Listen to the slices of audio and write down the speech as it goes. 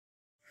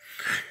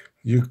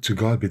You to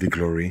God be the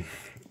glory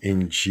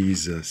in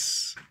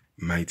Jesus'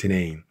 mighty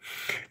name.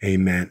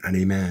 Amen and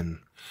amen.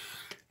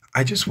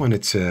 I just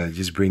wanted to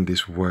just bring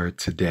this word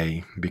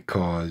today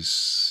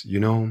because,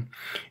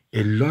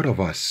 a lot of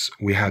us,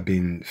 we have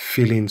been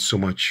feeling so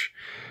much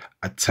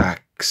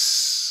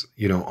attacks,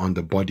 on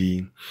the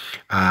body,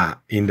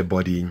 in the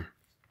body.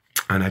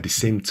 And at the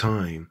same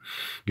time,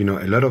 a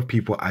lot of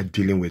people are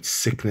dealing with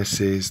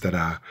sicknesses that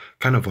are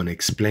kind of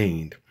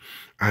unexplained.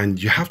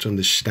 And you have to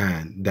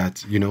understand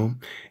that,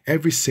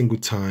 every single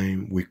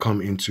time we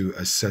come into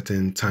a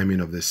certain timing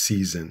of the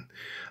season,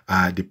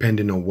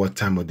 depending on what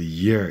time of the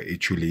year it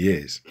truly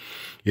is,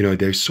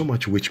 there's so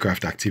much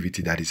witchcraft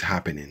activity that is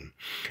happening.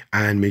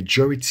 And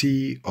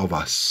majority of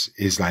us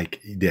is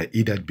like they're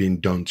either being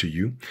done to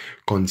you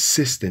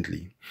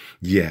consistently.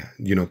 Yeah,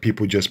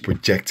 people just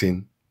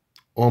projecting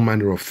all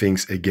manner of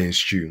things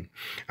against you.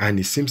 And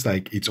it seems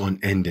like it's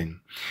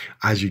unending.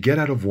 As you get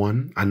out of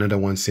one, another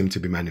one seems to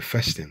be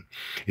manifesting.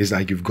 It's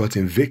like you've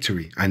gotten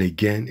victory. And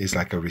again, it's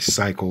like a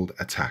recycled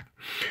attack.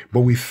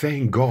 But we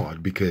thank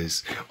God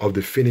because of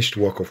the finished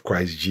work of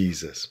Christ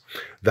Jesus.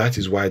 That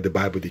is why the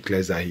Bible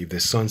declares that if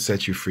the Son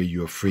sets you free,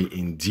 you are free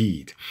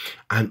indeed.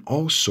 And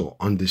also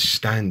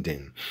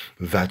understanding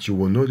that you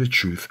will know the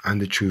truth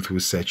and the truth will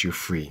set you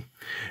free.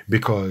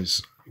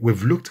 Because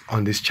we've looked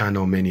on this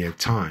channel many a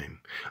time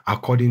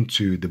according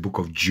to the book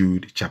of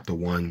Jude, chapter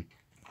 1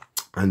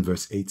 and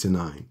verse 8 to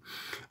 9.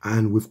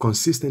 And we've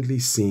consistently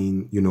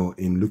seen,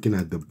 in looking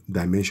at the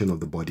dimension of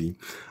the body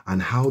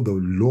and how the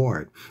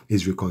Lord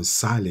is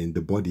reconciling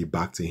the body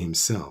back to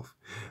himself.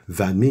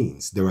 That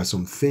means there are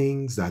some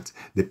things that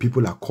the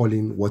people are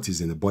calling what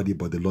is in the body,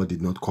 but the Lord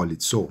did not call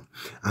it so.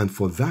 And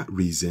for that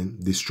reason,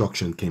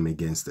 destruction came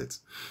against it.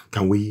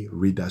 Can we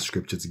read that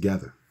scripture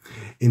together?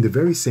 In the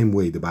very same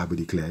way, the Bible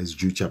declares,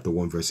 Jude chapter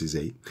 1 verses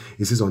 8,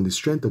 it says, on the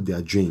strength of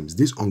their dreams,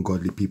 these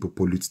ungodly people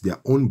pollute their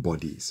own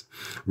bodies,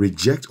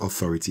 reject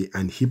authority,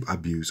 and heap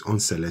abuse on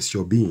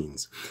celestial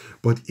beings.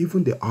 But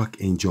even the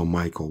archangel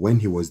Michael, when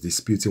he was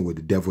disputing with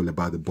the devil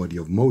about the body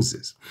of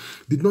Moses,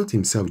 did not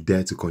himself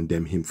dare to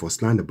condemn him for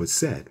slander, but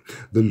said,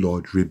 the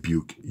Lord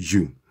rebuke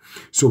you.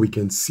 So we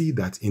can see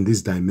that in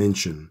this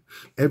dimension,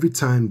 every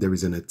time there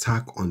is an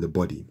attack on the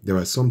body, there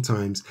are some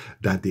times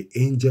that the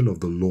angel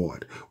of the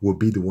Lord will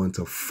be the one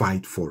to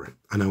fight for it.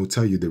 And I will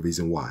tell you the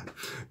reason why.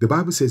 The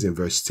Bible says in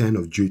verse 10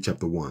 of Jude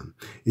chapter 1,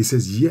 it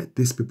says, yet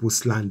these people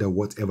slander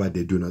whatever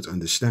they do not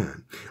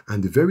understand.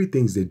 And the very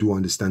things they do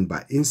understand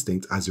by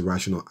instinct, as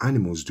irrational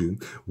animals do,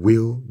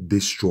 will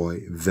destroy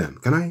them.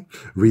 Can I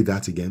read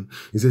that again?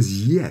 It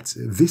says, yet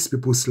these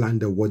people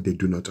slander what they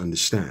do not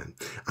understand.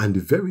 And the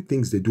very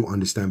things they do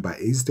understand by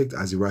instinct,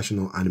 as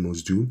irrational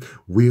animals do,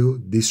 will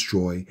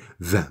destroy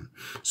them.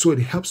 So it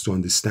helps to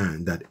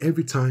understand that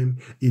every time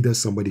either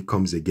somebody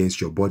comes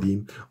against your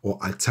body or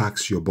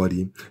attacks your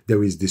body,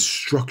 there is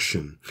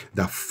destruction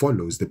that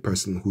follows the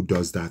person who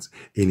does that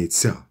in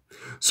itself.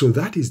 So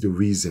that is the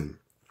reason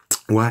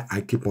why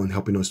I keep on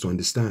helping us to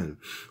understand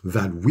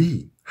that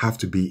we have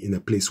to be in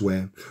a place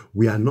where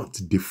we are not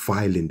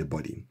defiling the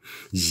body.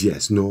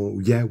 Yes,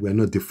 no, yeah, we're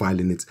not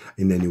defiling it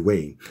in any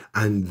way.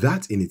 And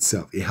that in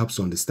itself, it helps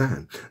to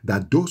understand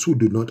that those who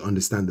do not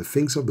understand the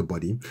things of the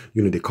body,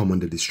 they come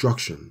under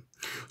destruction.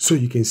 So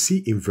you can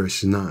see in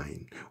verse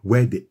 9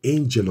 where the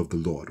angel of the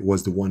Lord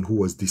was the one who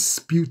was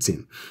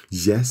disputing,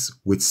 yes,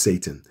 with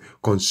Satan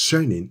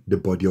concerning the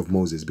body of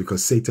Moses,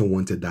 because Satan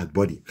wanted that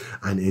body.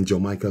 And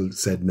angel Michael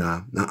said,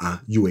 nah,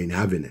 you ain't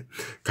having it.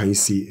 Can you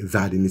see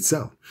that in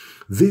itself?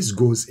 This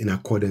goes in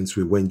accordance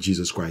with when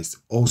Jesus Christ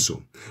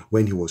also,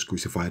 when he was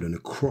crucified on the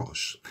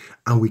cross.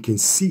 And we can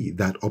see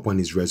that upon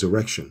his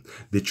resurrection,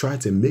 they try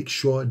to make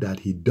sure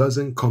that he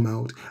doesn't come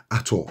out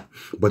at all.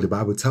 But the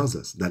Bible tells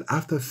us that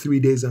after 3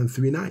 days and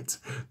 3 nights,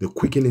 the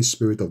quickening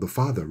spirit of the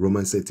Father,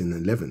 Romans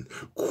 8:11,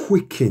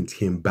 quickened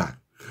him back.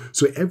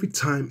 So every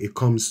time it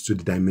comes to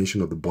the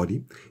dimension of the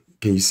body,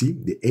 can you see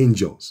the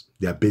angels?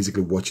 They are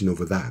basically watching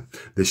over that.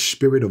 The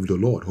Spirit of the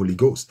Lord, Holy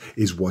Ghost,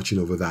 is watching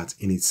over that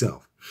in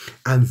itself.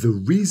 And the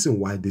reason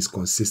why this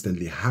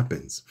consistently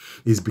happens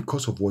is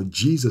because of what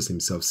Jesus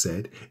himself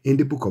said in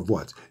the book of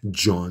what?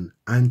 John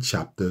and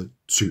chapter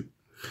 2.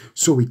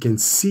 So we can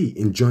see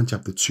in John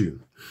chapter 2,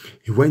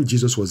 when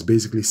Jesus was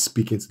basically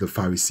speaking to the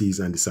Pharisees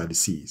and the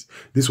Sadducees,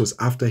 this was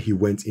after he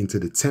went into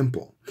the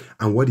temple.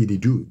 And what did he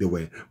do? There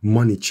were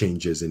money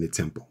changers in the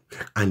temple.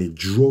 And he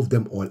drove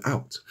them all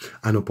out.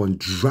 And upon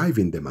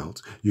driving them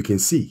out, you can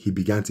see he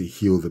began to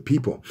heal the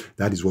people.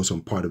 That is what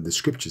some part of the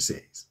scripture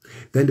says.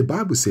 Then the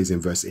Bible says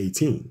in verse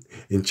 18,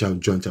 in John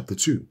chapter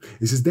 2,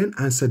 it says, then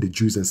answered the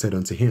Jews and said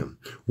unto him,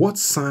 what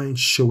sign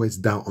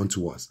showest thou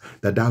unto us,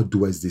 that thou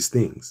doest these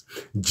things?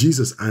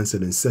 Jesus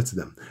answered and said to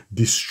them,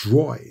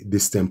 destroy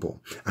this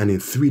temple, and in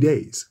 3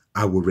 days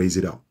I will raise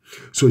it up.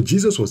 So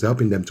Jesus was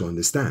helping them to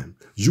understand,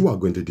 you are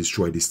going to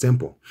destroy this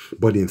temple,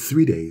 but in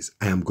 3 days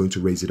I am going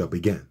to raise it up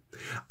again.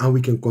 And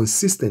we can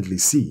consistently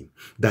see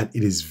that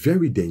it is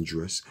very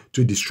dangerous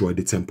to destroy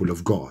the temple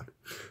of God.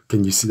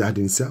 Can you see that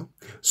in itself?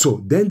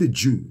 So then the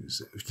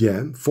Jews,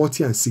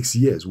 40 and 6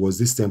 years was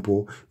this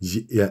temple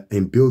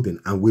in building,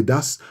 and with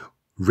us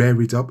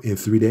rear it up in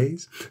 3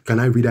 days? Can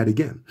I read that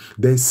again?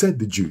 Then said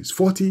the Jews,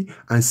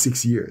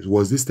 46 years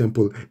was this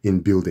temple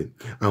in building,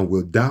 and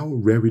wilt thou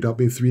rear it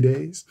up in 3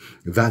 days?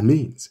 That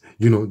means,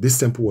 this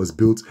temple was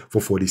built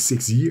for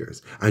 46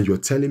 years, and you're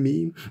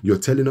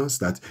telling us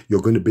that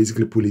you're going to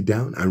basically pull it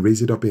down and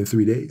raise it up in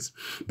 3 days?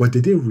 But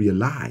they didn't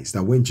realize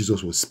that when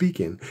Jesus was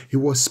speaking, he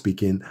was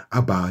speaking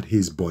about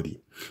his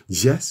body.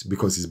 Yes,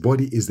 because his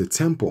body is the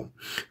temple.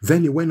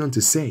 Then he went on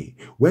to say,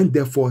 when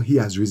therefore he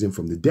has risen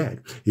from the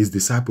dead, his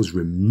disciples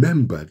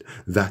remembered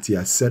that he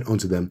had said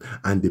unto them,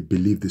 and they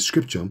believed the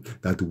scripture,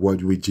 that the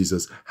word which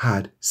Jesus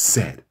had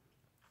said.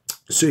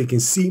 So you can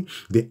see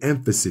the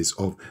emphasis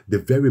of the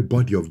very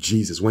body of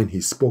Jesus when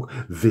he spoke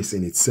this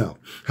in itself,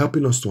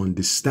 helping us to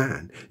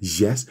understand,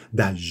 yes,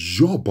 that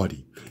your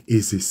body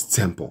is his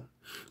temple.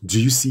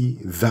 Do you see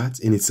that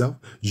in itself?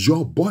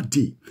 Your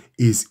body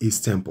is his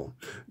temple.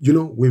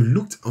 We've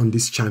looked on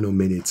this channel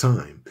many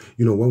times,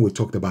 when we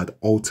talked about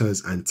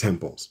altars and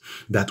temples,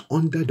 that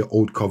under the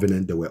old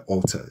covenant, there were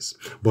altars,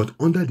 but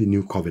under the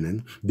new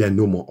covenant, there are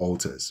no more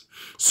altars.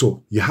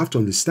 So you have to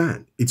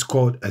understand, it's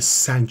called a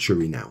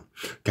sanctuary now.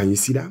 Can you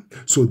see that?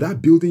 So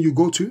that building you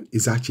go to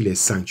is actually a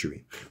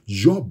sanctuary.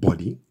 Your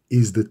body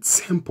is the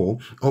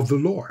temple of the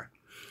Lord.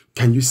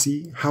 Can you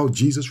see how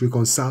Jesus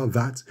reconciled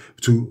that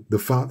to the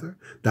Father,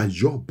 that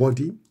your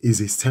body is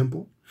his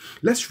temple?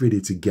 Let's read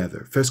it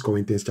together. 1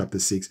 Corinthians chapter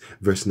 6,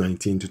 verse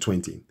 19 to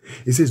 20.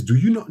 It says, do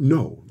you not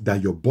know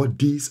that your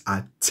bodies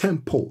are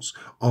temples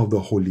of the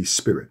Holy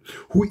Spirit,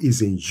 who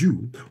is in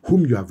you,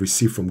 whom you have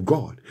received from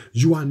God?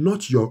 You are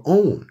not your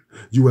own.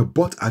 You were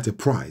bought at a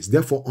price.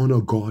 Therefore,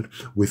 honor God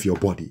with your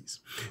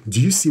bodies.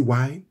 Do you see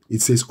why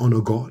it says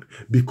honor God?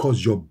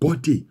 Because your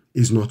body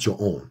is not your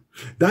own.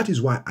 That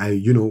is why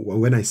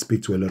when I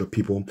speak to a lot of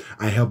people,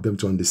 I help them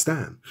to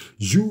understand.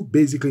 You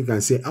basically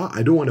can say,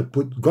 I don't want to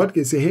put, God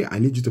can say, hey, I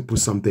need you to put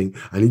something,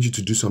 I need you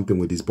to do something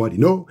with this body.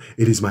 No,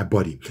 it is my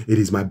body. It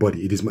is my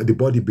body. The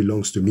body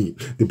belongs to me.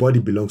 The body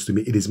belongs to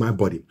me. It is my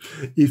body.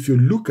 If you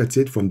look at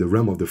it from the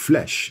realm of the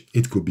flesh,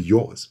 it could be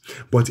yours.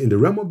 But in the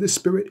realm of the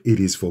spirit, it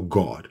is for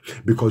God.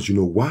 Because you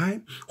know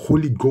why?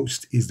 Holy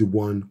Ghost is the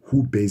one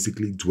who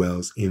basically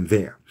dwells in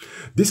there.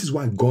 This is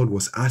why God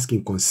was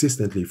asking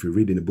consistently, if you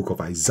read in the book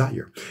of Isaiah,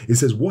 it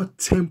says, what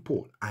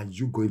temple are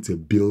you going to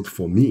build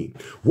for me?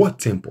 What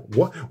temple?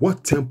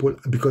 What temple?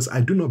 Because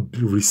I do not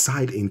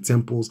reside in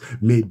temples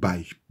made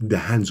by the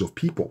hands of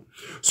people.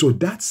 So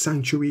that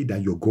sanctuary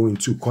that you're going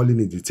to,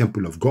 calling it the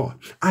temple of God,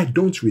 I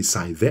don't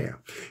reside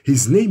there.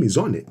 His name is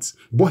on it,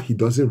 but he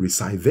doesn't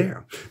reside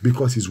there,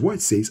 because his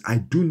word says, I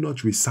do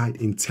not reside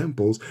in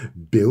temples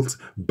built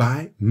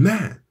by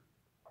man.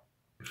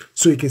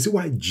 So you can see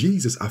why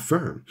Jesus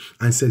affirmed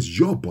and says,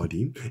 your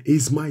body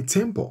is my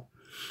temple.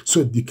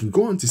 So you can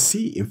go on to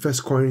see in 1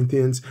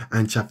 Corinthians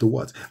and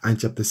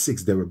chapter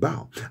 6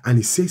 thereabout. And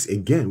it says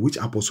again, which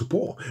Apostle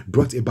Paul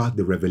brought about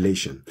the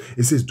revelation.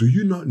 It says, do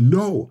you not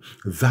know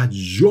that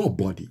your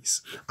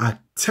bodies are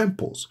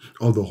temples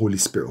of the Holy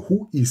Spirit,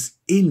 who is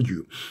in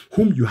you,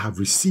 whom you have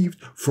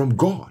received from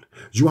God?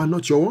 You are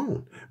not your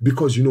own,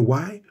 because you know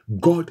why?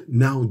 God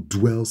now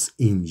dwells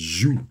in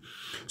you.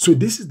 So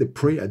this is the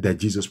prayer that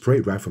Jesus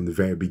prayed right from the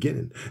very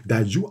beginning,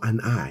 that you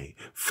and I,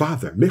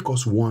 Father, make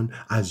us one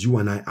as you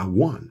and I are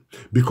one,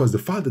 because the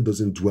Father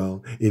doesn't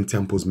dwell in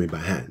temples made by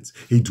hands.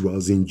 He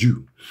dwells in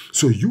you.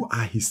 So you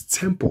are his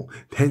temple,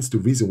 hence the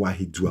reason why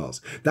he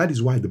dwells. That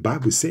is why the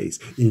Bible says,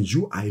 in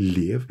you I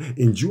live,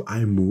 in you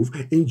I move,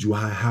 in you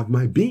I have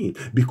my being,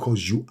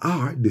 because you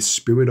are the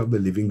Spirit of the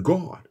living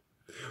God.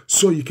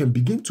 So you can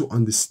begin to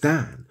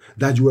understand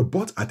that you were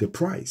bought at a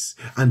price,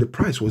 and the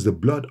price was the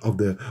blood of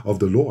the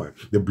Lord,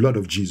 the blood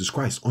of Jesus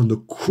Christ on the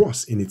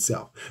cross in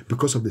itself,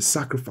 because of the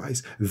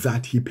sacrifice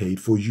that he paid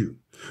for you.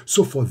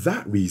 So for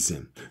that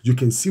reason, you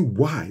can see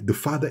why the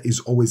Father is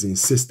always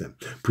insistent.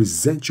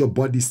 Present your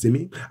bodies to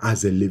me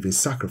as a living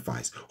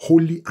sacrifice,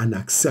 holy and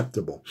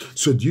acceptable.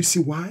 So do you see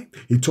why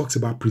he talks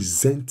about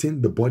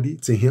presenting the body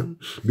to him?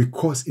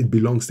 Because it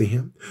belongs to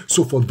him.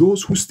 So for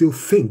those who still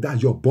think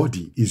that your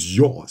body is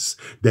yours,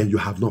 then you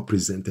have not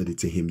presented it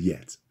to him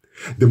yet.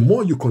 The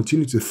more you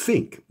continue to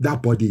think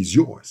that body is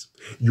yours,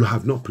 you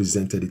have not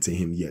presented it to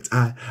him yet.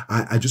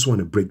 I just want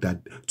to break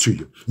that to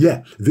you.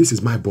 Yeah, this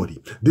is my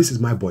body. This is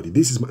my body.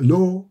 This is my...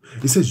 No,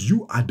 it says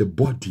you are the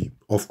body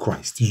of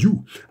Christ.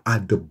 You are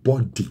the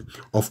body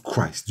of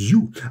Christ.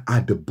 You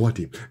are the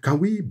body. Can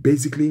we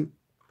basically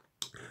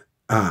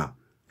read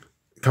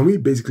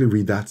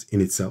that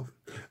in itself?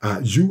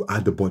 You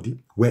are the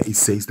body, where it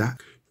says that.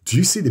 Do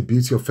you see the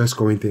beauty of 1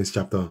 Corinthians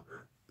chapter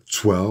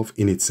 12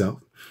 in itself?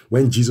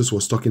 When Jesus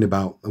was talking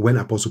about, when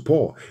Apostle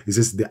Paul, he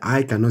says, the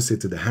eye cannot say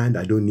to the hand,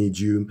 I don't need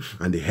you.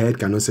 And the head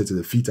cannot say to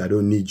the feet, I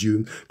don't need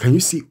you. Can you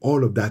see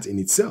all of that in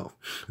itself?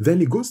 Then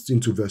he goes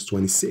into verse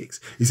 26.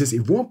 He says,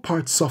 if one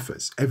part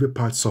suffers, every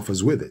part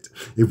suffers with it.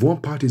 If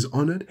one part is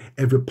honored,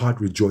 every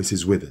part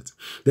rejoices with it.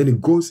 Then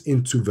it goes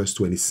into verse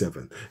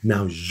 27.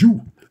 Now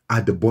you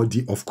are the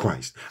body of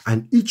Christ,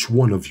 and each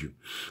one of you.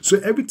 So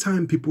every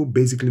time people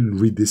basically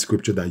read this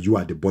scripture that you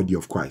are the body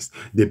of Christ,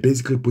 they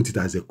basically put it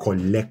as a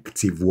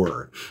collective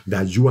word,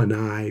 that you and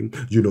I,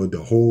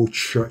 the whole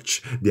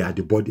church, they are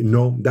the body.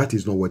 No, that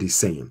is not what he's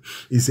saying.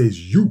 He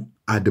says you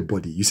are the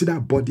body. You see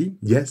that body?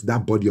 Yes,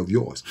 that body of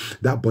yours.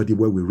 That body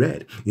where we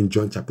read in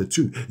John chapter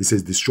 2. It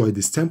says, destroy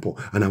this temple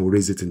and I will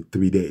raise it in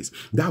 3 days.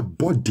 That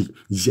body,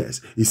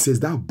 yes, it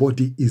says that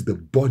body is the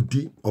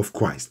body of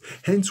Christ.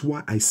 Hence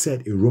why I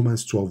said in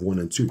Romans 12, 1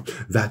 and 2,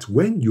 that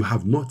when you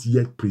have not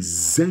yet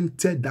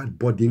presented that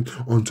body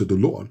unto the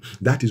Lord,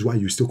 that is why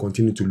you still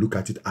continue to look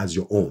at it as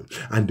your own.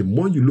 And the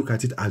more you look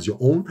at it as your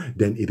own,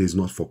 then it is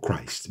not for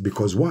Christ.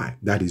 Because why?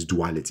 That is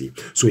duality.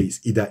 So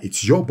it's either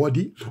it's your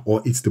body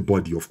or it's the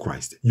body of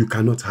Christ. You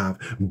cannot have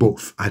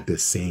both at the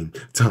same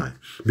time,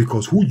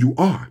 because who you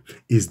are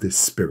is the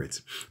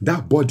spirit.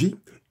 That body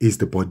is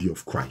the body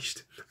of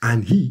Christ,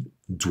 and he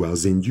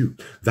dwells in you.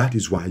 That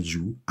is why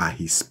you are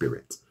his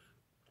spirit.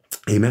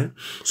 Amen.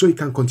 So you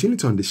can continue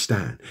to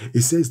understand.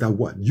 It says that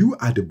what? You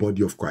are the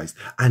body of Christ,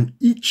 and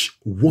each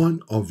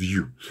one of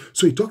you.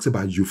 So it talks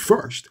about you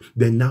first,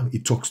 then now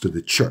it talks to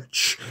the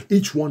church.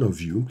 Each one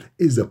of you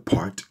is a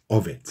part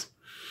of it.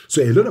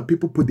 So a lot of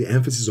people put the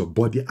emphasis of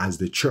body as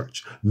the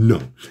church.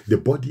 No, the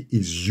body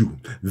is you.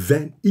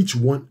 Then each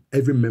one,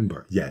 every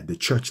member, the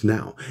church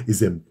now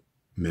is a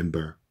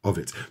member of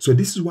it. So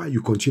this is why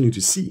you continue to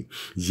see,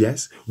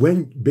 yes,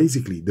 when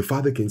basically the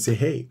Father can say,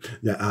 hey,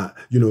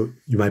 you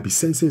might be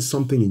sensing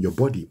something in your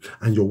body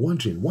and you're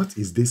wondering, what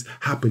is this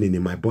happening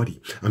in my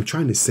body? I'm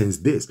trying to sense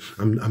this.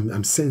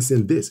 I'm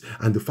sensing this.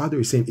 And the Father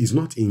is saying, it's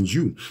not in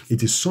you.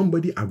 It is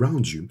somebody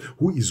around you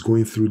who is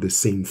going through the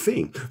same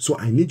thing. So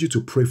I need you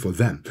to pray for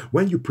them.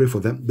 When you pray for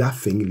them, that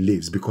thing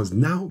lives, because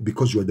now,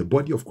 because you're the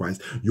body of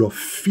Christ, you're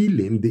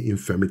feeling the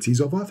infirmities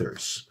of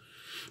others.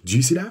 Do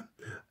you see that?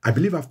 I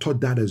believe I've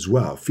taught that as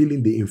well,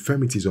 feeling the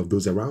infirmities of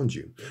those around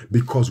you,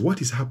 because what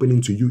is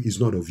happening to you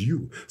is not of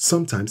you.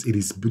 Sometimes it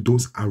is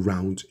those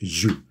around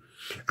you.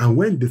 And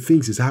when the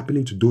things is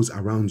happening to those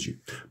around you,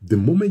 the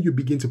moment you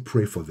begin to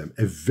pray for them,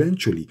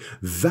 eventually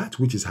that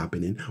which is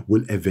happening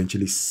will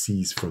eventually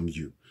cease from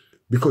you,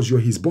 because you're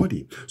his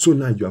body. So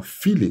now you are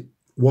feeling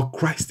what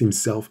Christ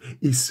himself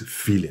is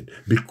feeling,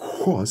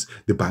 because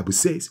the Bible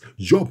says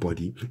your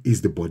body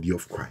is the body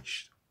of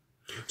Christ.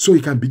 So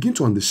you can begin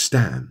to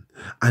understand.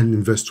 And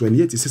in verse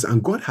 28, it says,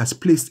 and God has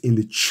placed in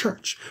the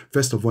church,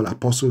 first of all,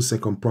 apostles,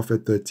 second,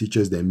 prophet, third,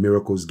 teachers, then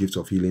miracles, gifts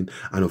of healing,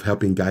 and of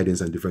helping,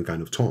 guidance, and different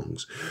kind of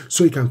tongues.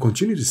 So you can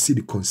continue to see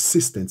the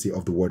consistency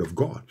of the word of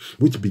God,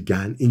 which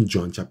began in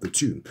John chapter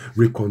 2,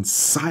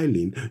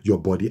 reconciling your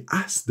body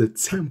as the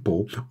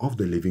temple of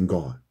the living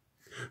God.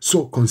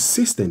 So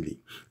consistently,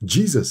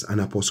 Jesus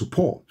and Apostle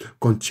Paul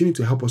continue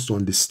to help us to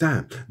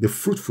understand the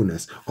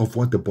fruitfulness of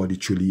what the body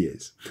truly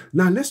is.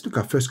 Now let's look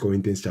at 1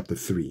 Corinthians chapter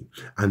 3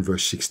 and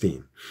verse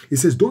 16. It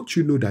says, don't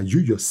you know that you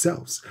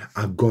yourselves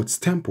are God's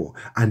temple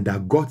and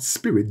that God's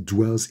spirit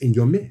dwells in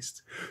your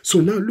midst? So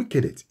now look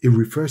at it. It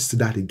refers to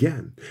that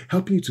again,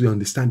 helping you to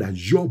understand that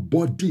your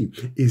body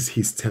is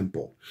his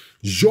temple.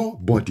 Your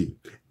body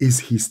is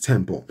his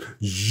temple.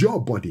 Your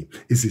body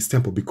is his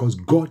temple, because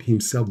God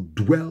himself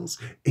dwells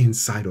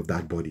inside of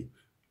that body.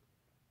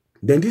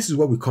 Then this is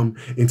where we come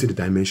into the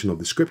dimension of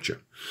the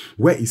scripture,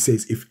 where it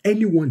says, if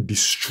anyone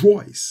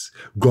destroys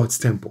God's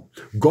temple,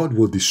 God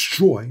will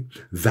destroy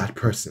that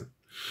person.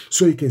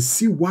 So you can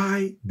see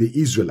why the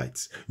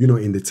Israelites,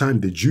 in the time,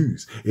 the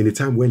Jews, in the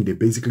time when they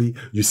basically,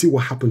 you see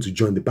what happened to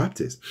John the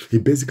Baptist. He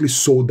basically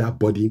sold that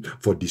body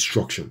for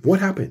destruction. What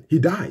happened? He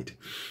died.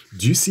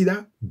 Do you see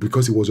that?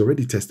 Because it was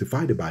already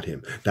testified about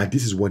him that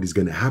this is what is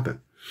going to happen.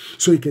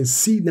 So you can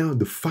see now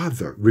the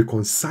Father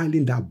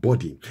reconciling that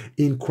body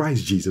in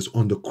Christ Jesus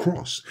on the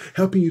cross,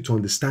 helping you to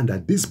understand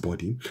that this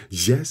body,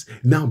 yes,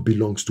 now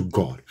belongs to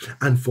God.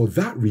 And for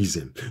that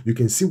reason, you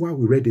can see why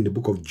we read in the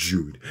book of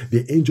Jude,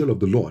 the angel of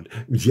the Lord,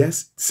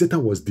 yes,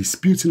 Satan was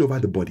disputing over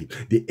the body.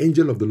 The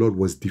angel of the Lord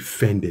was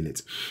defending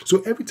it.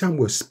 So every time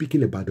we're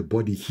speaking about the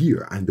body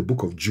here and the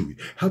book of Jude,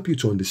 help you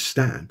to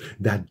understand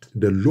that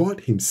the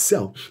Lord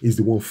himself is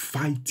the one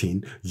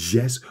fighting,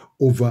 yes,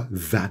 over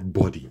that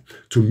body,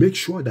 to make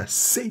sure that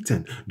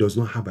Satan does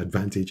not have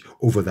advantage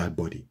over that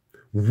body.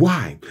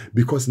 Why?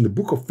 Because in the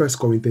book of 1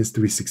 Corinthians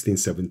 3, 16,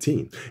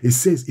 17, it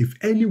says, if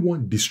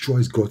anyone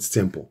destroys God's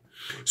temple.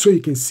 So you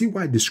can see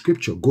why the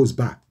scripture goes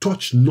back,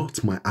 touch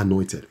not my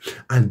anointed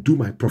and do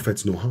my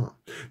prophets no harm.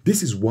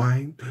 This is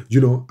why,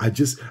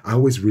 I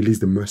always release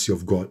the mercy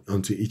of God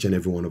unto each and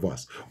every one of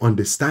us.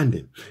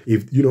 Understanding,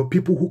 if,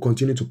 people who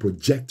continue to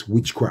project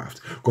witchcraft,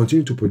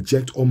 continue to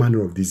project all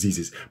manner of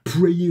diseases,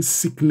 praying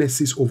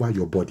sicknesses over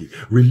your body,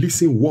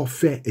 releasing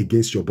warfare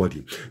against your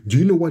body. Do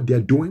you know what they're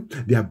doing?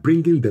 They are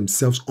bringing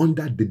themselves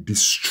under the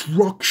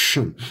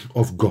destruction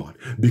of God.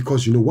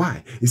 Because you know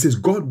why? It says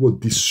God will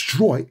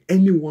destroy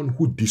anyone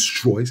who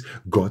destroys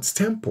God's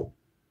temple.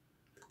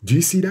 Do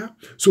you see that?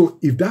 So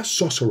if that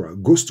sorcerer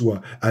goes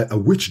to a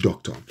witch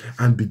doctor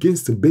and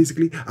begins to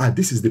basically,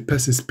 this is the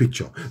person's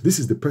picture, this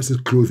is the person's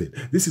clothing,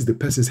 this is the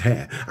person's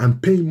hair, I'm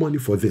paying money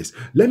for this.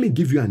 Let me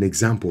give you an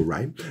example,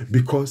 right?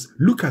 Because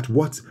look at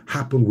what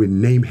happened with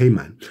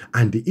Haman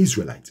and the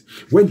Israelites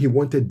when he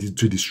wanted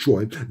to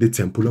destroy the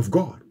temple of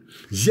God.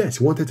 Yes,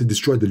 he wanted to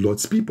destroy the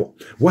Lord's people.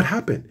 What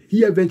happened?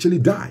 He eventually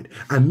died.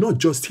 And not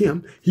just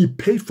him, he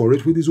paid for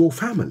it with his whole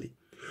family.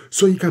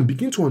 So you can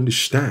begin to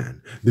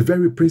understand the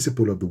very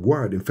principle of the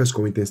word in 1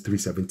 Corinthians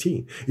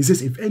 3:17. It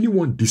says, if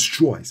anyone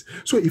destroys,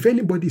 so if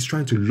anybody is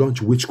trying to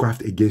launch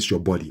witchcraft against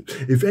your body,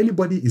 if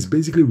anybody is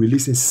basically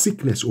releasing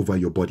sickness over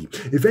your body,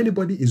 if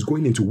anybody is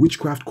going into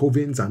witchcraft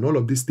covens and all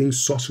of these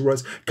things,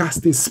 sorcerers,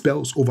 casting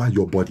spells over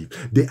your body,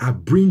 they are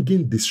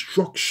bringing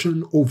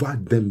destruction over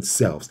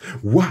themselves.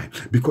 Why?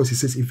 Because he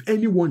says, if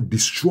anyone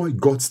destroy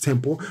God's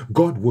temple,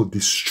 God will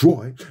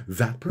destroy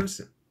that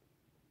person.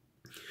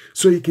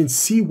 So you can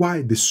see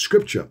why the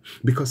scripture,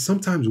 because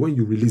sometimes when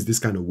you release this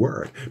kind of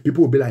word,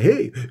 people will be like,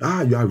 hey,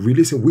 you are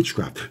releasing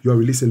witchcraft, you are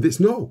releasing this.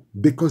 No,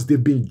 because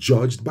they've been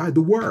judged by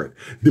the word.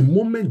 The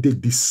moment they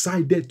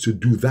decided to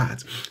do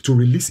that, to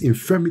release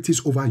infirmities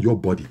over your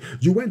body,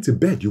 you went to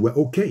bed, you were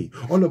okay.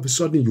 All of a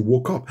sudden you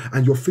woke up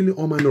and you're feeling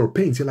all manner of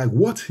pains. You're like,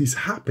 what is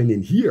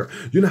happening here?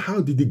 You know,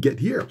 how did it get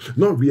here?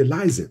 Not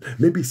realizing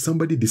maybe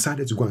somebody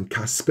decided to go and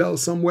cast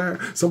spells somewhere.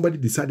 Somebody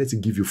decided to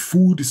give you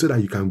food so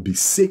that you can be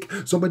sick.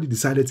 Somebody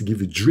decided to give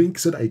you drink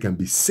so that you can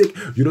be sick,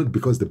 you know,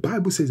 because the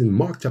Bible says in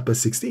Mark chapter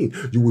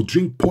 16, you will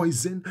drink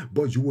poison,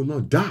 but you will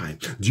not die.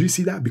 Do you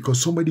see that?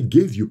 Because somebody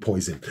gave you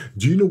poison.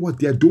 Do you know what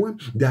they're doing?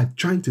 They are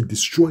trying to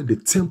destroy the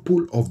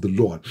temple of the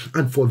Lord.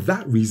 And for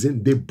that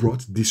reason, they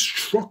brought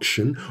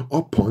destruction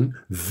upon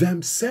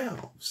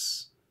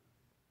themselves.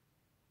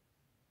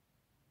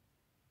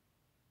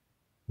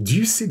 Do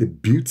you see the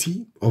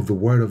beauty of the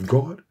word of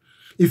God?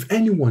 If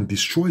anyone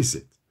destroys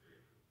it,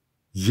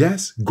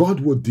 yes, God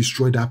will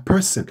destroy that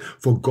person,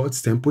 for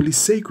God's temple is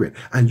sacred,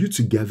 and you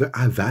together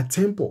are that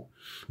temple.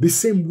 The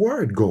same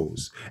word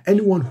goes.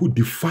 Anyone who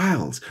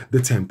defiles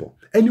the temple,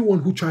 anyone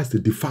who tries to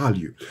defile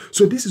you.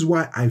 So this is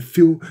why I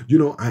feel,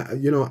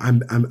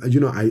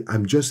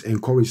 I'm just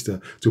encouraged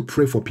to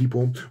pray for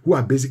people who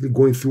are basically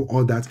going through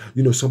all that.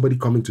 You know, somebody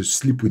coming to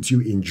sleep with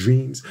you in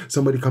dreams,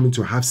 somebody coming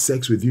to have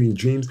sex with you in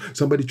dreams,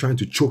 somebody trying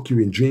to choke you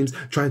in dreams,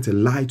 trying to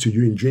lie to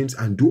you in dreams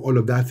and do all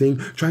of that thing,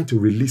 trying to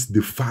release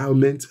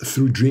defilement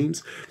through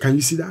dreams. Can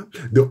you see that?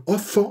 The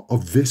author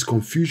of this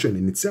confusion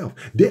in itself,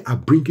 they are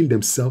bringing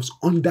themselves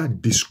under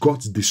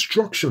God's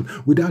destruction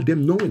without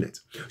them knowing it.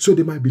 So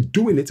they might be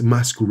doing it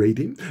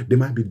masquerading, they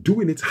might be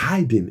doing it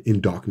hiding in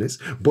darkness,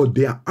 but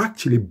they are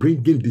actually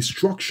bringing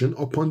destruction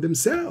upon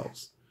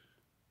themselves.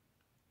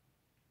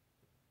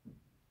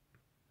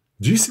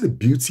 Do you see the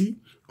beauty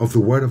of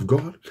the word of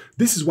God?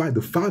 This is why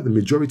the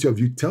majority of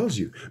you tells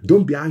you,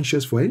 don't be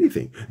anxious for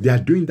anything. They are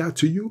doing that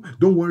to you.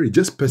 Don't worry,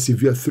 just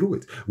persevere through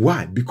it.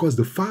 Why? Because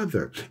the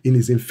Father, in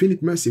his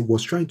infinite mercy,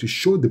 was trying to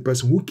show the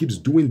person who keeps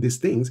doing these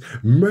things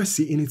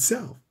mercy in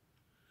itself.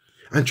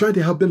 And trying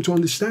to help them to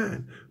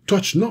understand.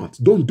 Touch not.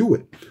 Don't do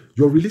it.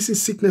 You're releasing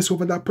sickness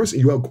over that person.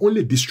 You are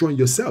only destroying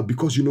yourself,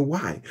 because you know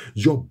why?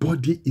 Your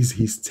body is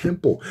his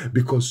temple,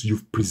 because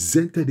you've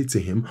presented it to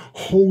him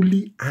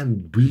holy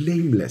and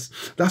blameless.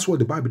 That's what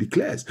the Bible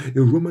declares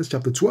in Romans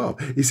chapter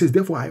 12. It says,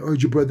 therefore I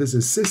urge you, brothers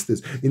and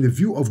sisters, in the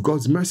view of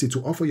God's mercy,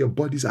 to offer your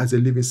bodies as a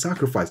living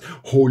sacrifice,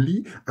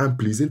 holy and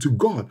pleasing to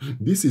God.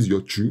 This is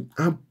your true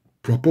and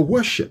proper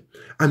worship.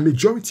 And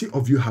majority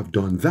of you have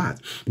done that,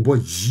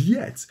 but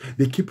yet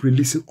they keep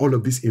releasing all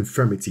of these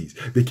infirmities.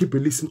 They keep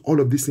releasing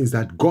all of these things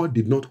that God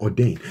did not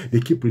ordain.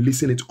 They keep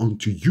releasing it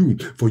onto you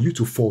for you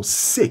to fall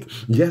sick.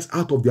 Yes,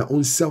 out of their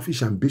own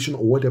selfish ambition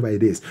or whatever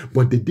it is,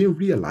 but they didn't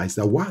realize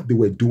that while they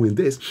were doing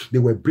this, they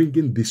were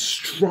bringing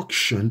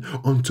destruction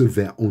onto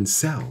their own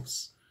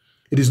selves.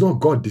 It is not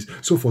God.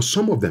 So for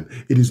some of them,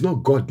 it is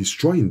not God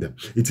destroying them.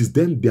 It is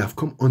them. They have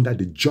come under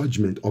the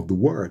judgment of the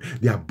word.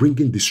 They are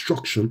bringing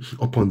destruction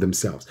upon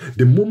themselves.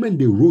 The moment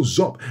they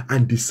rose up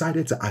and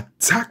decided to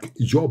attack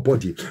your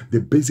body, they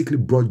basically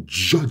brought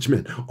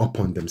judgment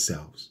upon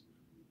themselves.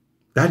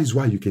 That is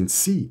why you can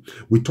see,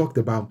 we talked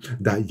about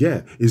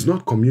that, it's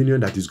not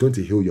communion that is going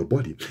to heal your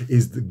body.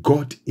 It's the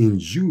God in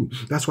you.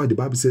 That's why the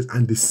Bible says,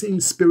 and the same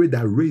spirit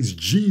that raised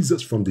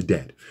Jesus from the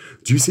dead.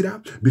 Do you see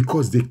that?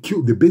 Because they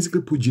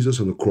basically put Jesus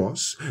on the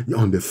cross.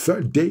 On the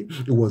third day,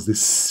 it was the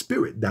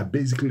spirit that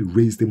basically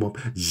raised him up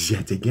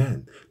yet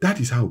again. That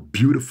is how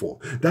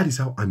beautiful, that is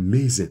how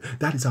amazing,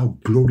 that is how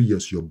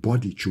glorious your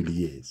body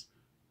truly is.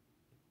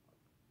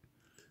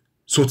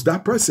 So to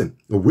that person,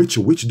 a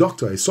witch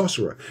doctor, a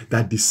sorcerer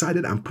that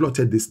decided and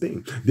plotted this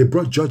thing, they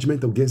brought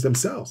judgment against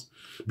themselves,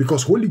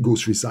 because Holy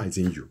Ghost resides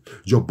in you.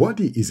 Your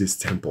body is his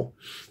temple.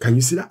 Can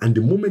you see that? And the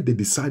moment they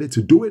decided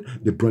to do it,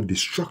 they brought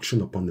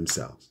destruction upon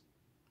themselves.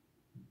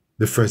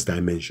 The first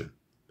dimension.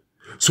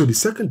 So the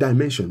second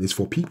dimension is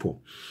for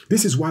people.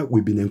 This is why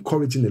we've been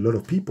encouraging a lot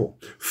of people.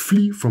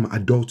 Flee from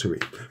adultery.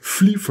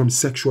 Flee from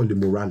sexual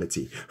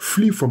immorality.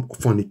 Flee from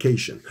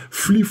fornication.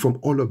 Flee from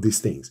all of these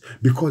things.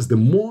 Because the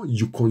more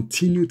you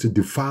continue to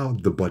defile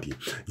the body,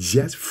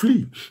 yes,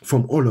 flee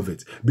from all of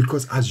it.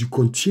 Because as you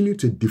continue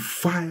to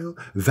defile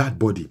that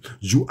body,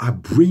 you are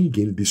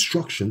bringing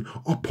destruction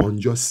upon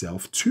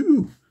yourself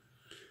too.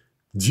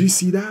 Do you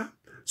see that?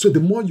 So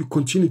the more you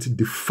continue to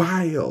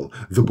defile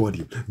the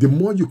body, the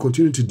more you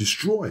continue to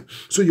destroy.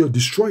 So you're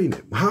destroying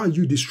it. How are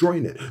you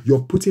destroying it?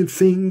 You're putting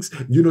things,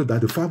 that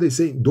the Father is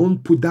saying,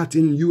 don't put that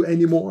in you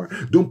anymore.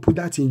 Don't put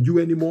that in you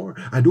anymore.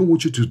 I don't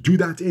want you to do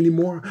that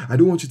anymore. I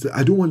don't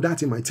want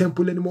that in my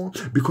temple anymore.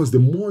 Because the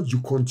more you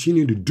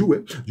continue to do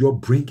it, you're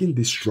bringing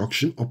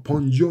destruction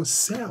upon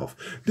yourself.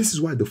 This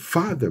is why the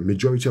Father,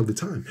 majority of the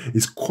time,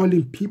 is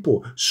calling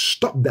people,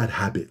 stop that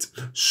habit.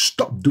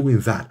 Stop doing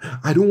that.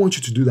 I don't want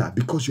you to do that,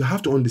 because you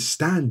have to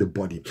understand the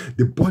body.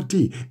 The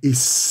body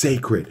is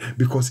sacred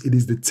because it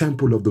is the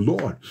temple of the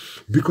Lord.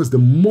 Because the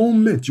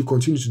moment you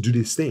continue to do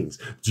these things,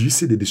 do you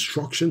see the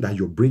destruction that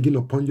you're bringing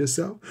upon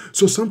yourself?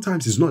 So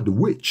sometimes it's not the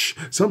witch.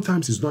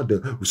 Sometimes it's not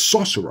the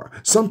sorcerer.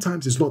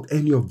 Sometimes it's not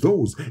any of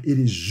those. It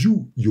is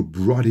you. You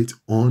brought it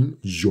on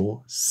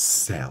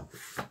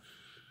yourself.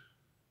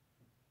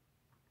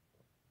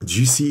 Do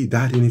you see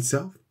that in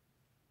itself?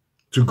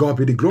 To God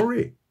be the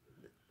glory.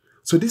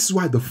 So this is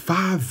why the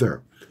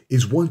Father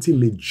is wanting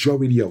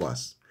majority of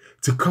us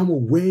to come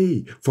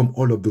away from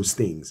all of those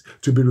things,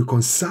 to be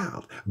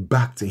reconciled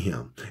back to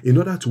Him, in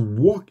order to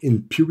walk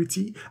in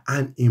purity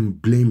and in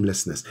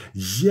blamelessness.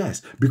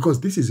 Yes,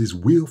 because this is His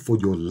will for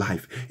your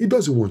life. He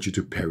doesn't want you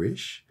to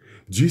perish.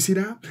 Do you see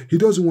that? He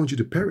doesn't want you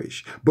to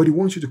perish, but He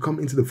wants you to come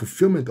into the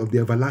fulfillment of the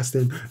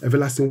everlasting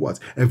what?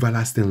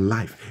 Everlasting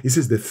life. He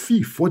says the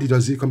thief, what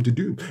does he come to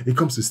do? He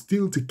comes to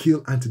steal, to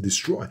kill, and to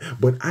destroy.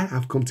 But I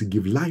have come to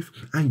give life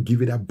and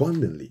give it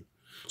abundantly.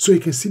 So you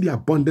can see the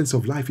abundance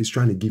of life He's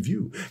trying to give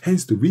you.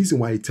 Hence the reason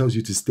why He tells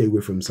you to stay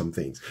away from some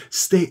things.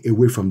 Stay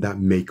away from that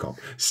makeup.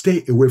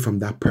 Stay away from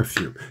that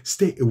perfume.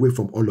 Stay away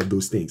from all of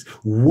those things.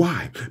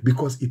 Why?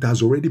 Because it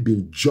has already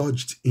been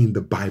judged in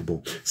the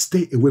Bible.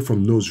 Stay away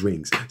from nose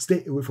rings.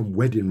 Stay away from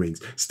wedding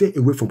rings. Stay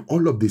away from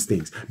all of these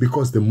things.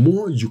 Because the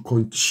more you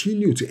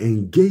continue to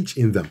engage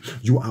in them,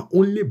 you are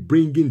only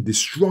bringing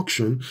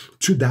destruction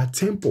to that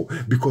temple.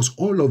 Because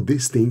all of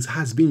these things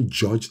has been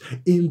judged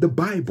in the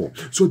Bible.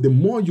 So the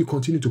more you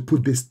continue to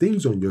put these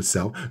things on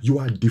yourself, you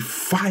are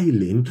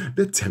defiling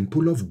the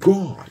temple of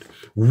God.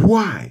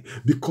 Why?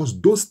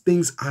 Because those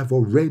things have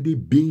already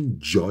been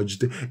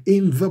judged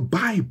in the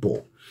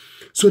Bible.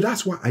 So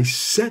that's why I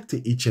said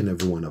to each and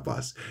every one of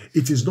us,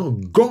 it is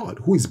not God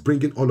who is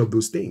bringing all of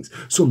those things.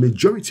 So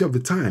majority of the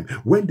time,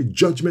 when the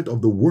judgment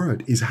of the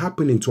word is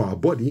happening to our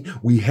body,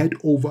 we head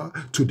over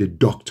to the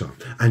doctor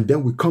and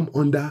then we come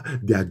under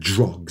their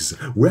drugs.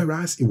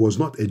 Whereas it was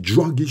not a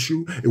drug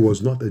issue, it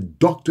was not a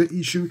doctor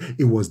issue,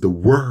 it was the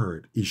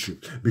word issue,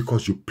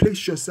 because you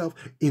place yourself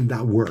in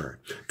that word.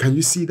 Can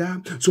you see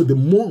that? So the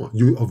more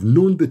you have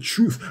known the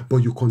truth,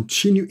 but you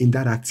continue in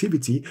that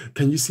activity,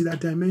 can you see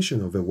that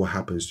dimension of it, what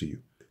happens to you?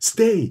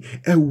 Stay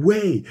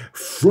away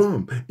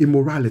from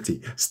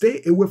immorality.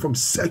 Stay away from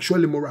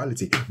sexual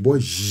immorality.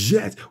 But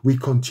yet we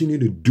continue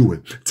to do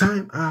it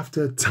time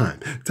after time,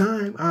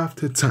 time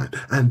after time.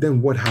 And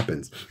then what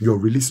happens? You're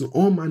releasing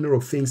all manner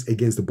of things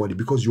against the body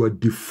because you are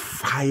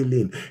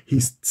defiling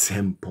His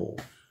temple.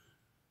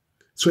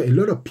 So a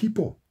lot of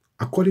people,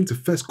 according to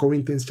 1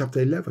 Corinthians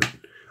chapter 11,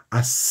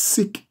 are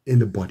sick in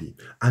the body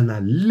and are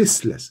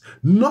listless,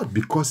 not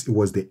because it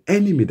was the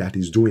enemy that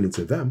is doing it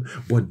to them,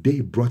 but they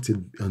brought it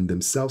on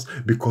themselves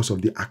because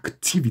of the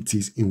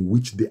activities in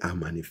which they are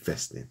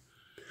manifesting.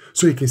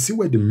 So you can see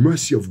where the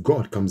mercy of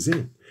God comes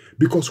in,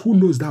 because who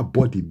knows that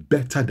body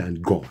better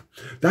than God?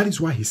 That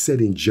is why He said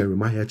in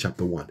Jeremiah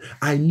chapter 1,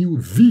 I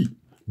knew thee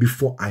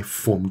before I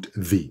formed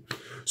thee.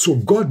 So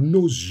God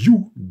knows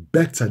you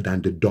better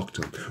than the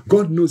doctor.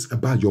 God knows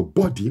about your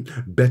body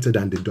better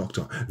than the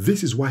doctor.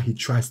 This is why He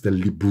tries to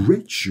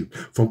liberate you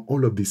from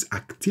all of these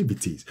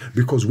activities.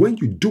 Because when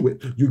you do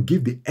it, you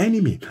give the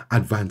enemy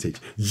advantage.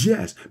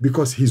 Yes,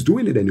 because he's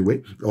doing it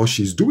anyway, or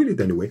she's doing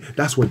it anyway.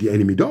 That's what the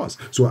enemy does.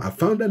 So I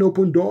found an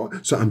open door,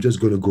 so I'm just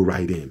going to go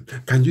right in.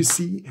 Can you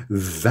see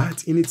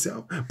that in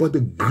itself? But the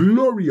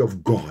glory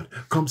of God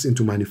comes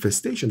into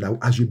manifestation that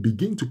as you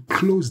begin to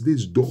close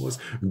these doors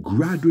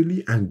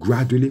gradually and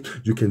gradually,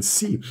 you can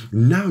see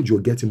now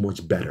you're getting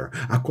much better.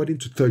 According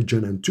to 3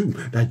 John 2,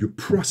 that you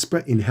prosper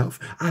in health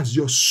as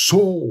your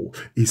soul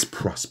is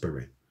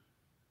prospering.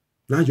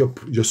 Now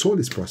your soul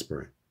is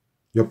prospering.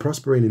 You're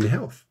prospering in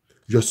health.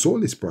 Your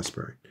soul is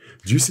prospering.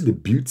 Do you see the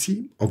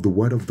beauty of the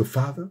word of the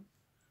Father?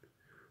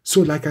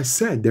 So like I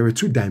said, there are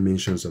two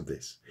dimensions of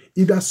this.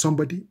 Either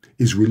somebody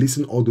is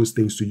releasing all those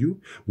things to you,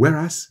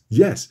 whereas,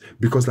 yes,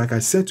 because like I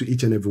said to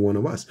each and every one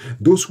of us,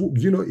 those who,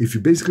 if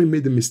you basically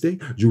made the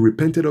mistake, you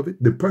repented of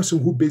it, the person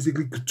who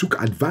basically took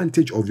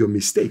advantage of your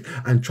mistake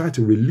and tried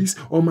to release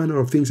all manner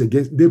of things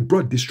against, they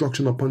brought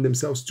destruction upon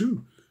themselves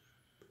too.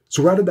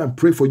 So rather than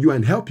pray for you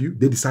and help you,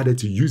 they decided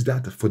to use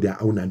that for their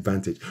own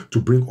advantage, to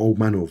bring all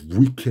manner of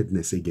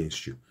wickedness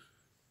against you.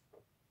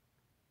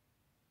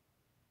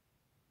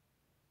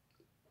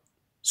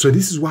 So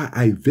this is why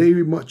I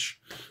very much,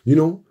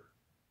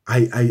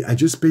 I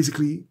just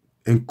basically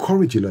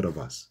encourage a lot of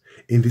us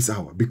in this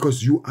hour,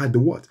 because you are the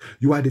what?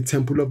 You are the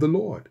temple of the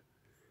Lord.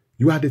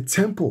 You are the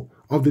temple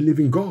of the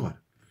living God.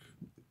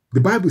 The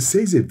Bible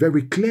says it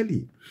very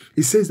clearly.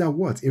 It says that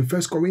what? In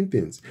 1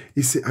 Corinthians,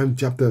 it says, and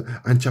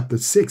chapter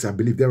 6, I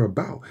believe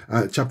thereabout,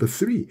 chapter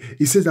 3,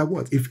 it says that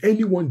what? If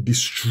anyone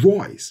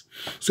destroys,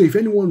 so if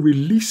anyone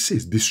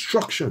releases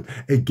destruction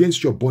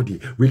against your body,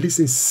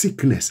 releasing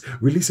sickness,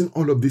 releasing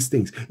all of these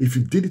things, if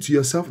you did it to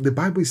yourself, the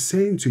Bible is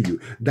saying to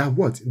you that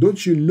what?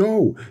 Don't you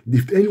know,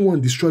 if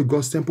anyone destroys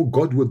God's temple,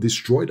 God will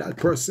destroy that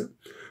person?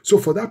 So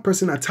for that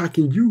person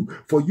attacking you,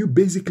 for you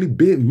basically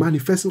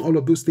manifesting all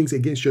of those things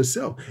against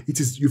yourself,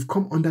 you've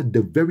come under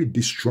the very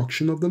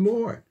destruction of the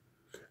Lord.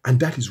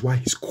 And that is why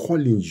he's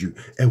calling you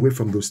away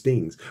from those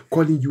things,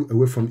 calling you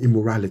away from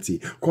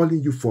immorality, calling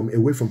you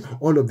away from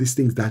all of these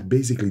things that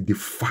basically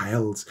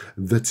defiles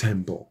the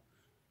temple.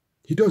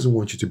 He doesn't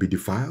want you to be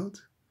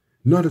defiled.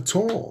 Not at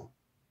all.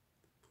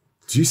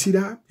 Do you see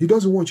that? He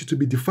doesn't want you to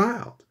be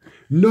defiled.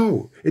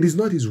 No, it is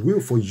not his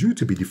will for you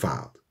to be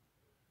defiled.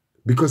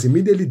 Because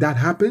immediately that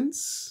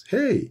happens,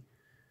 hey,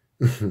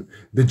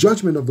 the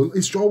judgment of the Lord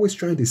is always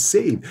trying to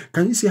save.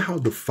 Can you see how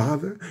the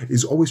Father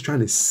is always trying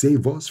to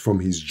save us from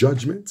his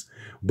judgment?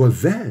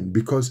 But then,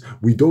 because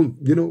we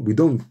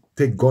don't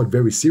take God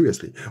very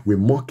seriously, we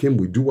mock him,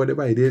 we do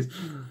whatever it is,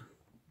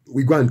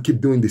 we go and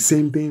keep doing the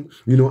same thing,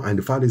 and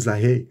the Father is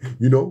like, hey,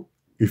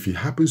 if it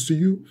happens to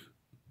you,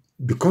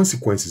 the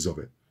consequences of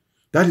it.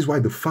 That is why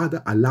the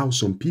Father allows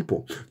some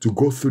people to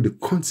go through the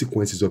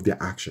consequences of their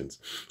actions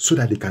so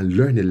that they can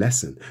learn a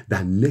lesson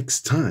that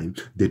next time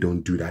they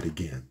don't do that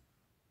again.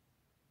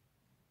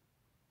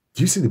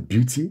 Do you see the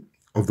beauty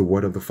of the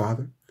word of the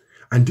Father?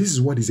 And this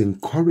is what is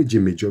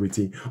encouraging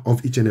majority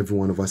of each and every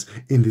one of us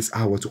in this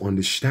hour to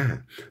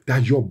understand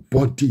that your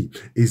body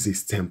is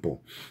his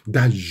temple,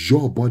 that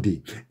your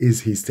body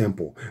is his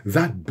temple.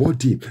 That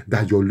body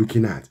that you're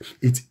looking at,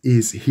 it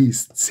is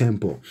his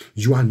temple.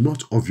 You are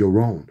not of your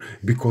own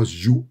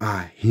because you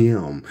are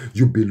him.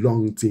 You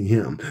belong to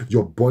him.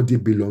 Your body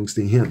belongs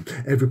to him.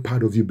 Every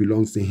part of you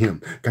belongs to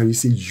him. Can you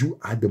see? You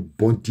are the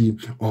body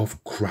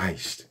of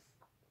Christ.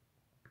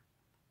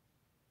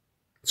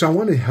 So I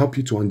want to help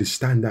you to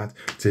understand that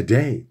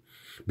today,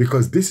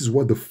 because this is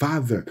what the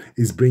Father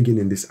is bringing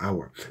in this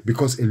hour.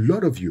 Because a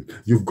lot of you,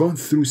 you've gone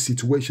through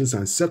situations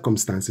and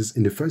circumstances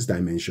in the first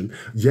dimension.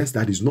 Yes,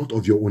 that is not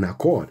of your own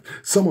accord.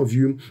 Some of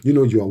you,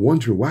 you are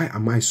wondering, why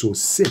am I so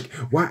sick?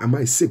 Why am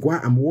I sick?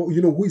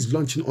 Who is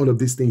launching all of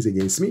these things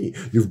against me?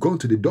 You've gone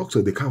to the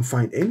doctor, they can't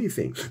find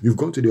anything. You've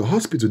gone to the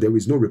hospital, there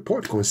is no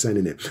report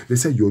concerning it. They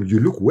say, you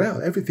look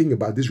well, everything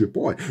about this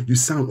report, you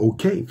sound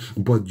okay.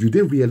 But you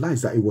didn't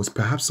realize that it was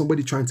perhaps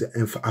somebody trying to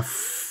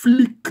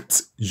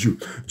afflict you,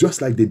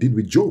 just like they did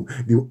with Job.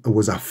 He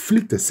was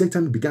afflicted.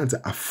 Satan began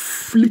to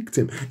afflict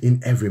him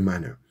in every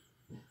manner.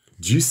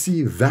 Do you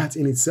see that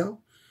in itself?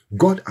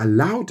 God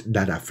allowed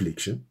that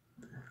affliction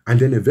and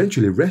then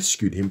eventually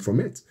rescued him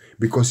from it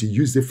because he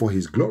used it for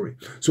his glory.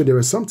 So there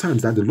are some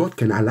times that the Lord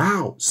can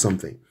allow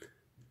something,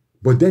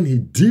 but then he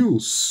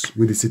deals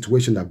with the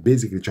situation that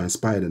basically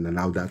transpired and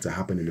allowed that to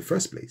happen in the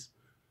first place.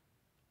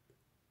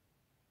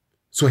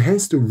 So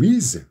hence the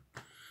reason,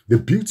 the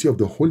beauty of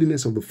the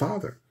holiness of the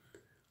Father,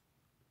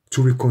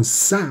 to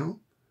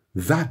reconcile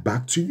that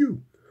back to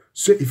you.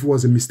 So if it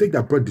was a mistake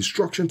that brought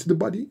destruction to the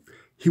body,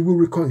 he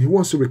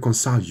wants to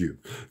reconcile you.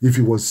 If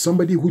it was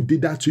somebody who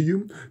did that to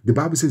you, the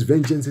Bible says,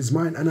 vengeance is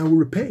mine and I will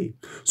repay.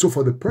 So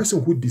for the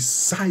person who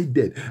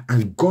decided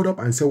and got up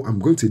and said, I'm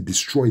going to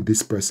destroy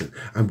this person,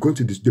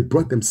 they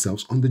brought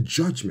themselves on the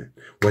judgment.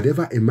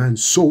 Whatever a man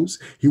sows,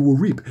 he will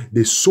reap.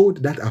 They sowed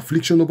that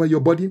affliction over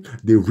your body,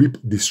 they reap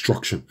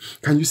destruction.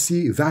 Can you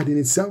see that in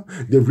itself?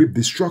 They reap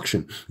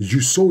destruction.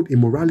 You sowed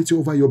immorality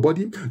over your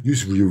body,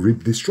 you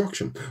reap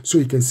destruction. So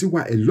you can see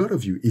why a lot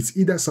of you, it's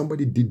either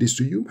somebody did this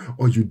to you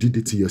or you did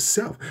it to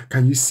yourself.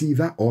 Can you see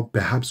that? Or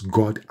perhaps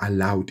God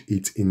allowed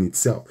it in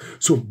itself.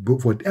 So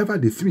whatever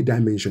the three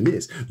dimension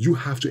is, you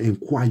have to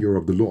inquire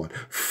of the Lord.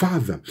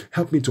 Father,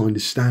 help me to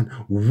understand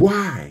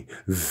why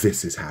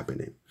this is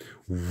happening.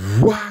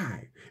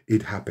 Why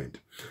it happened.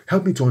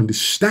 Help me to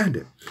understand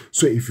it.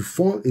 So if you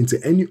fall into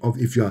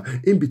if you are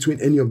in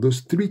between any of those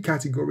three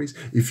categories,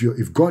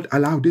 if God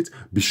allowed it,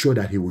 be sure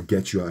that he will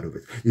get you out of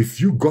it. If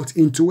you got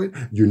into it,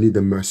 you need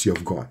the mercy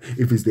of God.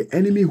 If it's the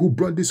enemy who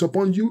brought this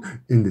upon you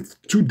in the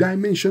two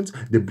dimensions,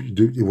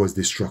 it was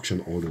destruction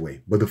all the way.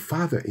 But the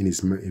Father in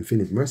his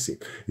infinite mercy,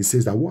 he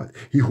says that what?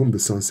 He whom the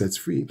Son sets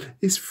free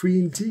is free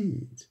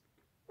indeed.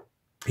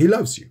 He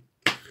loves you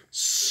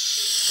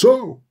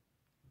so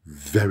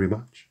very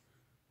much.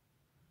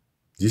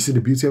 Do you see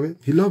the beauty of it?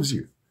 He loves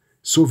you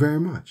so very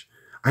much.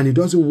 And he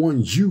doesn't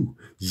want you,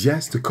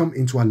 yes, to come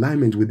into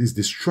alignment with this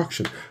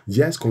destruction,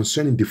 yes,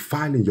 concerning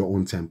defiling your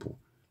own temple.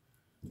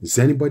 Is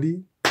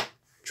anybody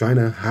trying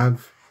to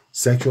have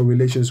sexual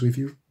relations with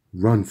you?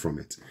 Run from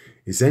it.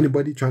 Is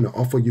anybody trying to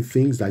offer you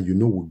things that you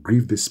know will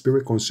grieve the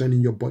spirit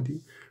concerning your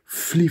body?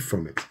 Flee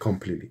from it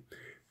completely.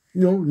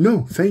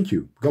 No, thank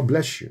you. God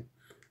bless you.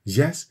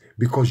 Yes,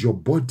 because your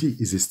body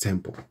is his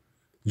temple.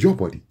 Your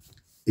body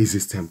is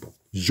his temple.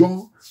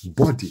 Your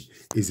body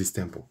is his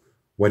temple.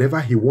 Whatever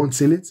he wants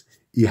in it,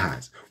 he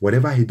has.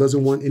 Whatever he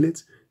doesn't want in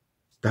it,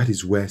 that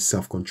is where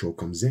self-control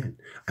comes in.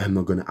 I'm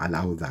not going to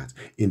allow that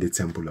in the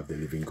temple of the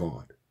living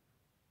God.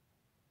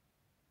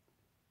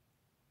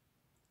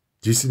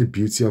 Do you see the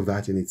beauty of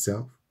that in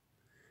itself?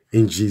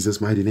 In Jesus'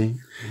 mighty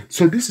name.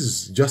 So this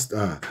is just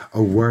a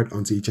word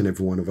unto each and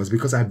every one of us,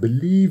 because I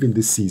believe in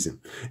this season,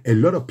 a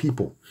lot of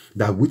people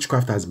that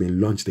witchcraft has been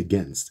launched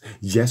against,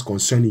 yes,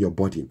 concerning your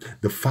body,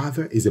 the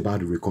Father is about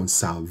to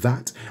reconcile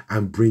that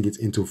and bring it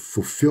into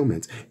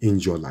fulfillment in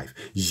your life.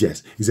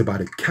 Yes, he's about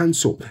to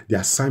cancel the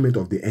assignment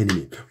of the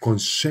enemy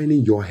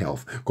concerning your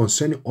health,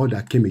 concerning all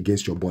that came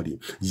against your body.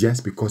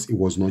 Yes, because it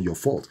was not your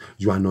fault.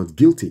 You are not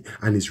guilty,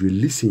 and he's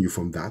releasing you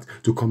from that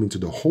to come into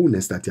the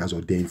wholeness that he has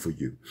ordained for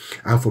you.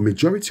 And for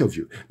majority of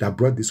you that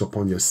brought this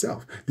upon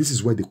yourself, this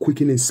is where the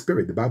quickening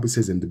spirit, the Bible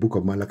says in the book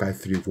of Malachi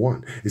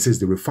 3:1, it says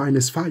the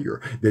refiner's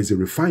fire. There's a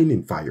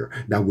refining fire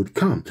that would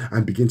come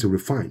and begin to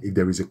refine. If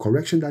there is a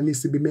correction that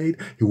needs to be made,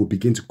 he will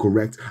begin to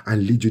correct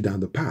and lead you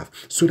down the path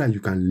so that you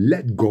can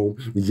let go,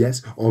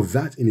 yes, of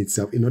that in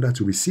itself in order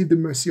to receive the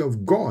mercy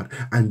of God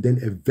and then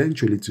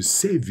eventually to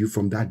save you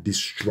from that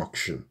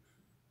destruction.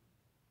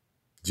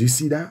 Do you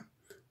see that?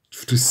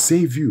 To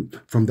save you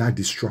from that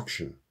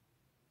destruction.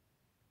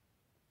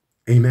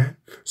 Amen.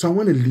 So I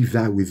want to leave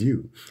that with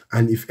you.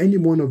 And if any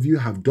one of you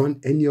have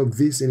done any of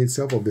this in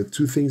itself, of the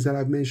two things that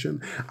I've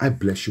mentioned, I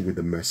bless you with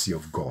the mercy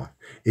of God.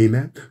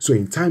 Amen. So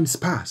in times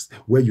past,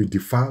 where you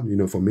defiled,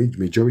 for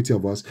majority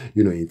of us,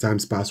 in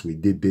times past, we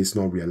did this,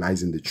 not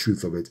realizing the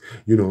truth of it,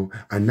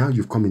 and now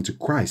you've come into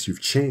Christ,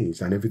 you've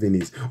changed, and everything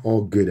is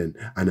all good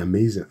and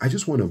amazing. I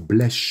just want to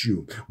bless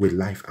you with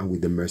life and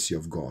with the mercy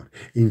of God.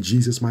 In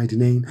Jesus' mighty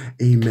name,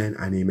 amen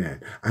and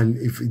amen. And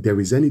if there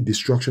is any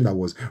destruction that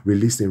was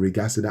released in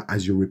regards to that,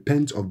 as you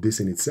repent of this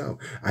in itself,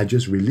 I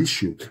just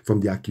release you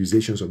from the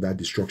accusations of that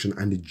destruction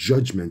and the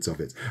judgments of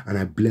it. And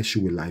I bless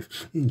you with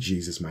life in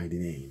Jesus' mighty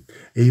name.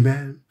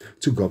 Amen.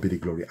 To God be the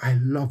glory. I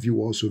love you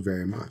all so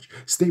very much.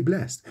 Stay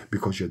blessed,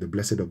 because you're the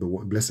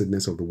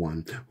blessedness of the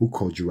one who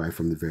called you right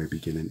from the very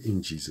beginning,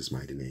 in Jesus'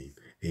 mighty name.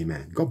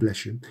 Amen. God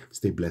bless you.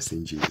 Stay blessed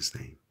in Jesus'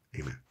 name.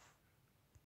 Amen.